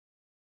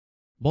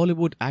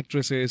Bollywood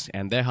actresses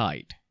and their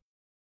height.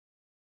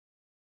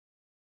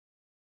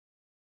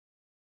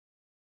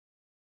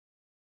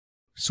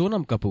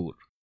 Sonam Kapoor.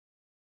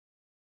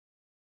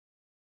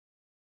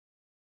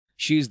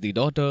 She is the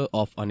daughter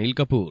of Anil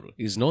Kapoor,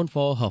 is known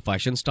for her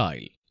fashion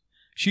style.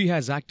 She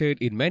has acted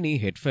in many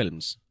hit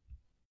films.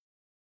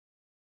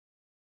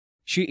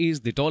 She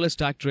is the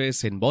tallest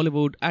actress in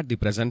Bollywood at the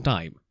present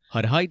time.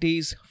 Her height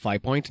is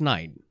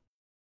 5.9.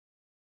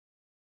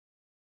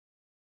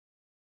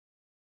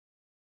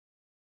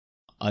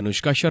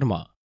 Anushka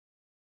Sharma.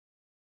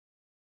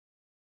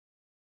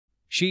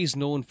 She is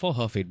known for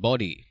her fit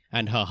body,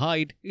 and her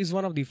height is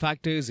one of the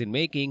factors in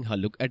making her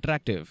look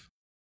attractive.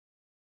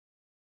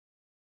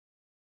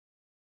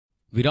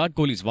 Virat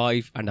Kohli's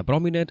wife and a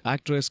prominent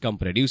actress cum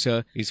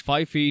producer is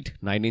 5 feet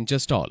 9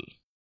 inches tall.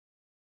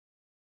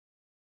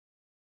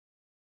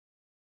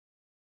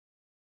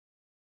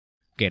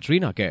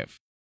 Katrina Kaif.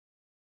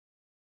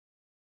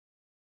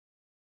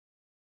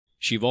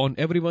 She won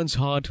everyone's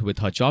heart with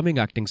her charming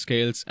acting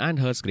skills and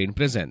her screen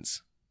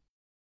presence.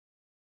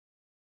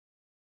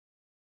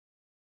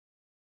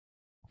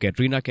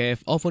 Katrina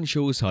Kaif often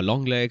shows her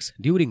long legs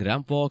during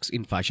ramp walks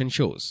in fashion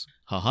shows.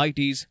 Her height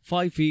is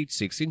 5 feet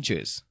 6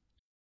 inches.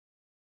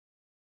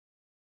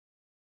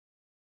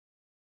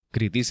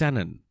 Kriti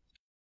Sanon.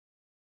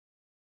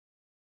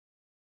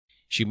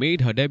 She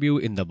made her debut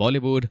in the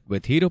Bollywood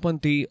with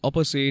Heropanti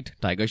opposite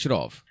Tiger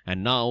Shroff,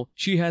 and now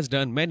she has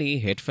done many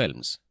hit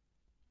films.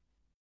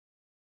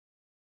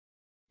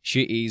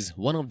 She is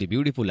one of the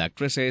beautiful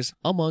actresses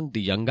among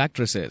the young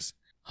actresses.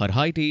 Her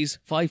height is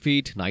 5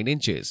 feet 9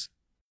 inches.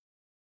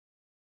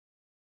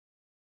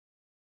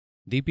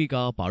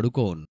 Deepika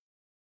Padukone.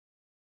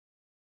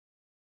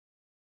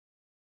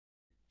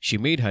 She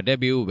made her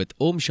debut with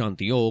Om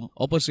Shanti Om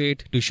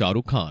opposite to Shah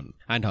Rukh Khan,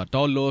 and her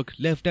tall look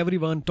left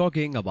everyone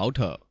talking about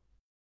her.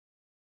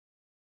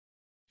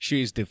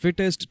 She is the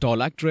fittest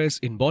tall actress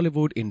in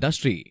Bollywood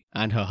industry,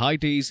 and her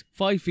height is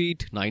 5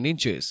 feet 9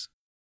 inches.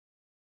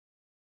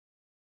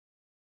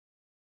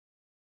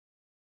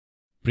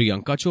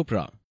 Priyanka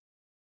Chopra.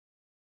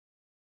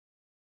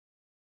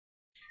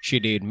 She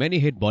did many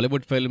hit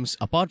Bollywood films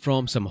apart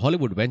from some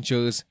Hollywood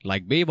ventures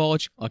like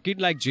Baywatch, A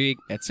Kid Like Jake,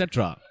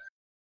 etc.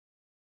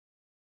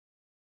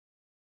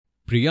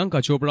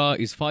 Priyanka Chopra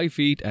is 5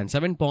 feet and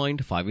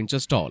 7.5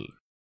 inches tall.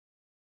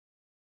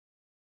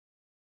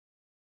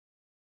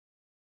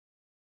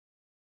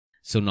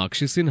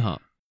 Sonakshi Sinha.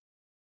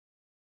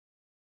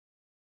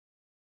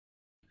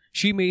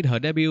 She made her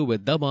debut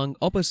with Dabangg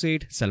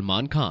opposite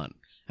Salman Khan,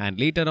 and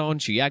later on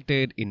she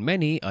acted in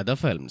many other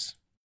films.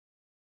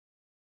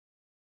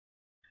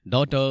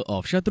 Daughter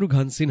of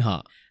Shatrughan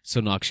Sinha,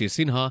 Sonakshi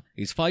Sinha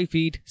is 5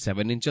 feet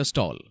 7 inches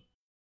tall.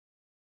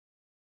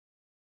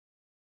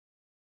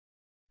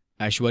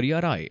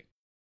 Aishwarya Rai.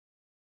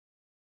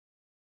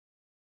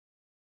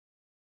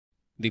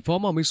 The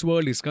former Miss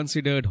World is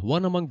considered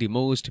one among the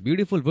most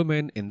beautiful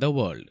women in the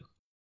world.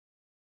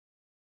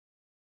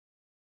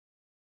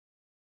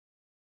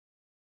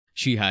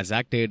 She has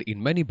acted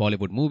in many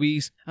Bollywood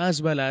movies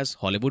as well as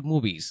Hollywood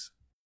movies.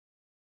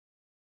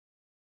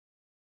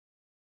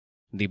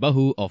 The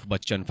Bahu of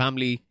Bachchan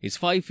family is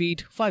 5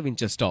 feet 5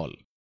 inches tall.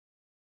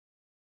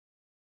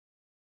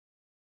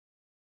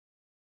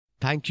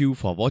 Thank you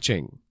for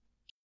watching.